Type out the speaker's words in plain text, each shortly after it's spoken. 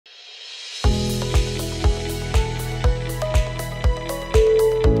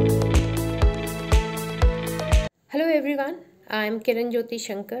everyone, I'm Kiran Jyoti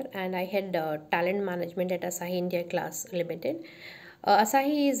Shankar and I head talent management at Asahi India Glass Limited.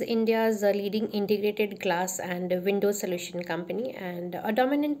 Asahi is India's leading integrated glass and window solution company and a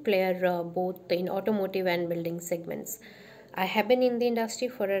dominant player both in automotive and building segments. I have been in the industry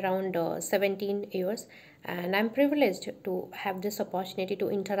for around 17 years and I'm privileged to have this opportunity to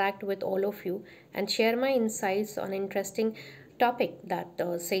interact with all of you and share my insights on interesting topic that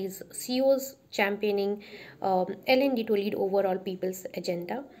says CEOs championing L&D to lead overall people's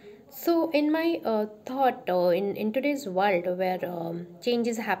agenda. So, in my thought, in today's world where change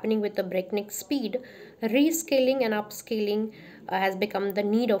is happening with a breakneck speed, rescaling and upscaling has become the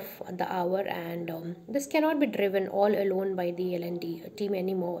need of the hour, and this cannot be driven all alone by the L&D team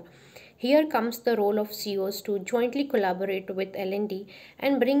anymore. Here comes the role of CEOs to jointly collaborate with L&D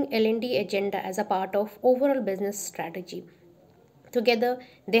and bring L&D agenda as a part of overall business strategy. Together,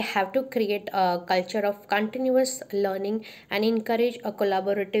 they have to create a culture of continuous learning and encourage a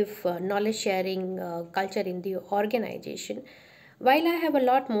collaborative knowledge sharing culture in the organization. While I have a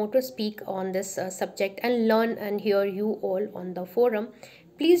lot more to speak on this subject and learn and hear you all on the forum,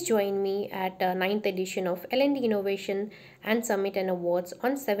 please join me at 9th edition of L&D Innovation and Summit and Awards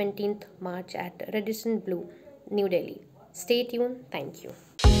on 17th March at Radisson Blue, New Delhi. Stay tuned. Thank you.